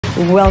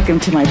Welcome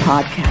to my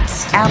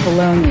podcast,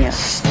 Apollonia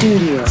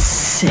Studio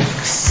 6.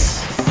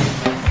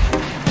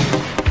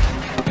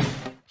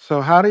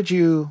 So how did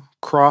you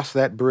cross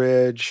that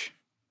bridge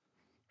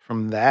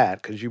from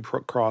that? Because you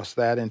crossed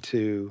that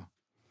into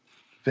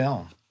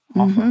film.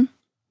 Mm-hmm.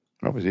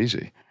 That was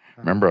easy.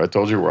 Remember, I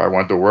told you where I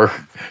wanted to work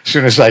as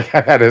soon as I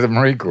got out of the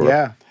Marine Corps.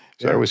 Yeah.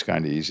 So it was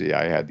kind of easy.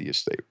 I had the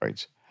estate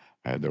rights.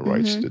 I had the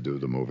rights to do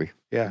the movie.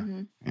 Yeah.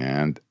 Mm-hmm.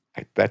 And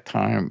at that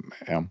time,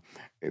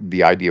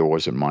 the idea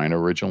wasn't mine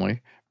originally,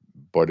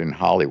 but in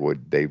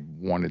Hollywood, they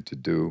wanted to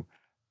do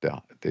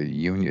the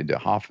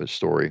Hoffa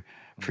story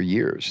for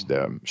years.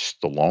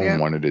 Stallone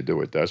wanted to do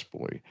it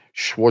desperately.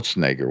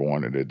 Schwarzenegger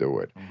wanted to do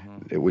it.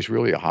 It was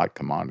really a hot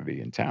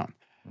commodity in town.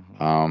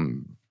 But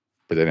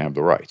they didn't have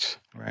the rights.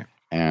 Right.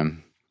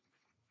 And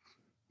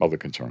other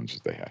concerns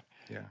that they had.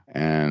 Yeah.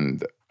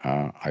 And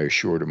I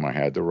assured him I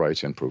had the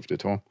rights and proved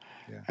it to him.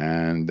 Yeah.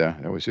 And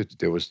that was it.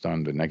 It was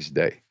done the next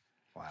day.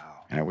 Wow.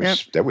 And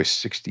that was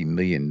 $60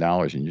 million.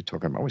 And you're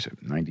talking about, what was it,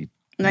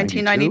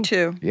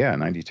 1992. Yeah,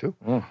 92.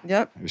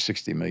 Yep. It was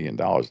 $60 million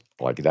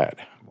like that.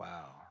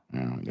 Wow.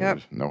 There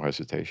was no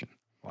hesitation.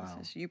 Wow.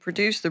 You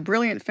produced the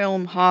brilliant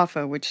film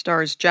Hoffa, which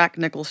stars Jack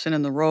Nicholson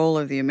in the role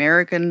of the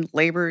American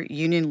labor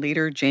union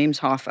leader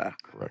James Hoffa.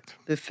 Correct.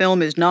 The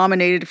film is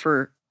nominated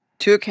for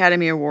 2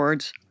 Academy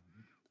Awards,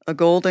 a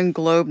Golden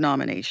Globe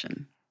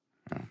nomination.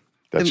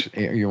 That's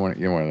you want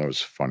to know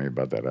what's funny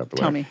about that episode?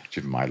 Tell me.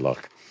 It's my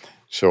luck.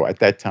 So at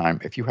that time,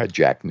 if you had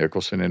Jack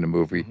Nicholson in a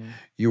movie,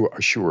 you were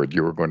assured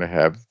you were going to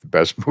have the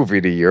best movie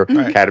of the year,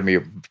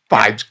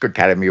 five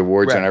Academy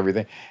Awards and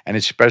everything. And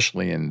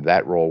especially in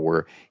that role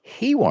where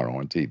he went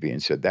on TV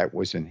and said that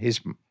was, in his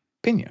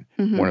opinion,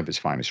 one of his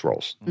finest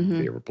roles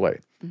he ever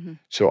played.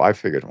 So I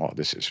figured, well,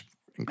 this is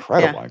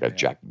incredible. I got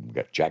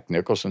Jack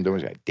Nicholson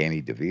doing it. I got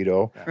Danny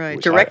DeVito.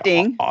 Right.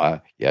 Directing.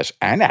 Yes,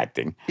 and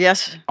acting.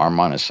 Yes.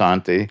 Armand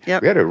Asante.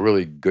 Yep. We had a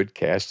really good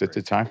cast at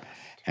the time.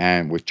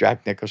 And with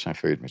Jack Nicholson, I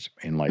figured it was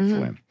in light for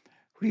him.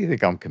 Who do you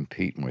think I'm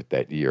competing with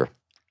that year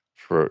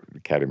for the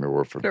Academy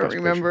Award for Best Picture?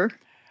 Don't remember.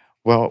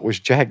 Well, it was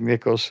Jack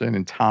Nicholson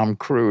and Tom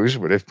Cruise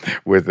with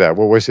what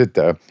was it?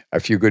 A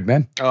Few Good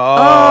Men.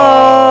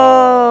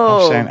 Oh.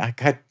 I'm saying I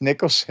got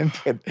Nicholson,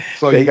 but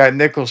they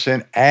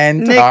gotNicholson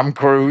and Tom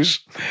Cruise.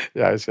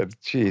 Yeah, I said,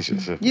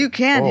 Jesus. You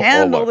can't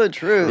handle the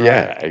truth.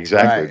 Yeah,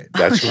 exactly. Right.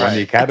 That's who won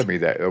the Academy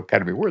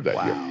Award that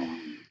year.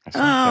 I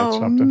said, that's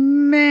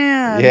something.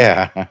 Man.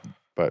 Yeah,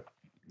 but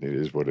it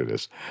is what it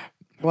is.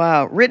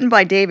 Wow. Written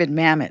by David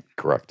Mamet.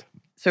 Correct.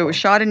 So it was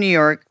shot in New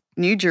York,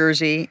 New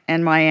Jersey,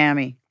 and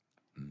Miami.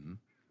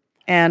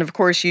 And of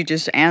course, you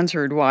just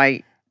answered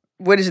why.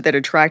 What is it that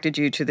attracted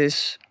you to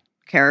this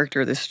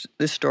character, this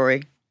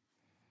story?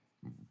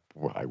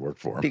 Well, I worked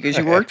for him. Because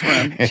you worked for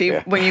him. See,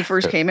 when you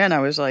first came in, I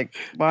was like,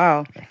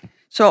 wow.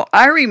 So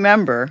I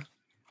remember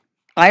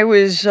I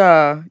was,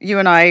 you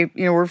and I,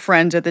 were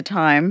friends at the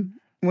time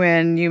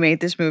when you made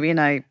this movie, and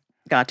I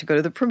got to go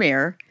to the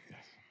premiere.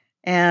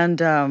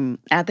 And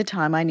at the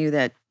time, I knew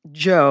that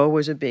Joe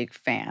was a big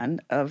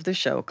fan of the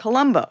show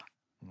Columbo.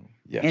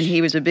 Yes. And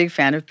he was a big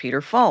fan of Peter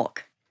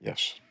Falk.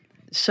 Yes.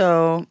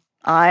 So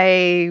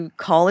I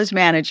call his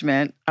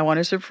management. I want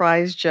to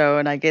surprise Joe,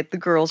 and I get the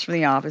girls from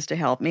the office to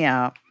help me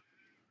out.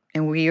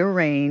 And we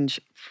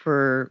arrange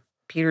for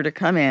Peter to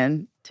come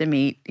in to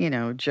meet,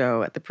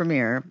 Joe at the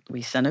premiere.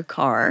 We send a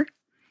car.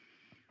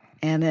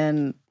 And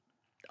then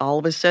all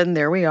of a sudden,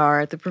 there we are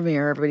at the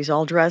premiere. Everybody's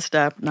all dressed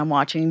up, and I'm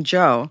watching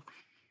Joe.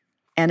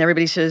 And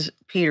everybody says,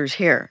 Peter's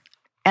here.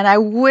 And I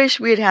wish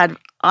we had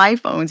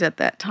iPhones at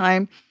that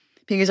time,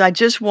 because I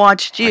just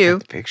watched you. I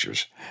got the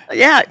pictures.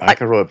 Yeah. I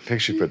could roll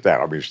pictures with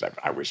that.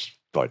 I was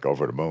like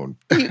over the moon.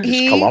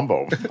 It's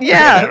Columbo.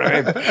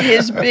 Yeah.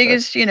 His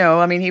biggest,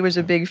 he was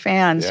a big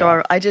fan. Yeah.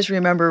 So I just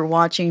remember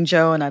watching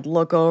Joe, and I'd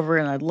look over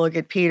and I'd look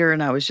at Peter,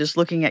 and I was just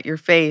looking at your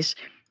face.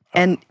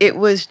 And it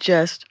was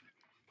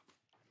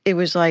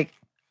like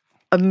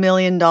 $1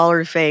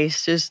 million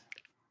face. Just,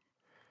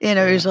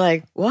 it was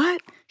like,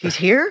 what? He's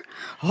here?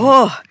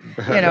 Oh,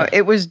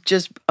 it was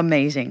just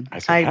amazing. I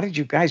said, how did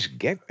you guys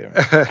get there?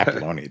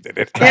 Apollonia did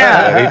it.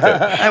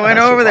 Yeah. I went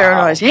over there and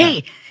I was,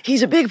 hey,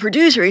 he's a big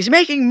producer. He's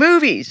making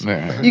movies.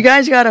 You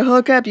guys got to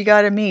hook up. You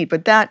got to meet.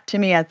 But that, to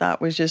me, I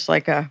thought was just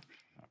like a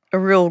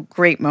real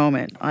great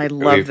moment. I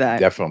love that.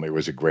 Definitely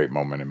was a great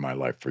moment in my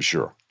life, for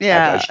sure.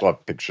 Yeah. I still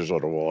have pictures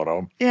on the wall at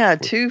home. Yeah,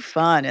 too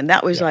fun. And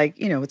that was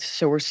like,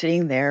 so we're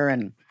sitting there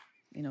and,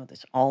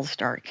 this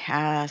all-star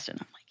cast. And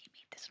I'm like, he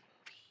made this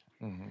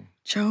movie.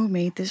 Joe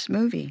made this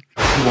movie.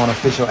 If you want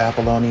official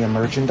Apollonia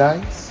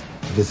merchandise,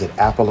 visit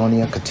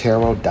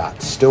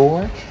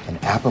ApolloniaKotero.store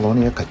and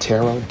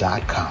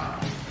ApolloniaKotero.com.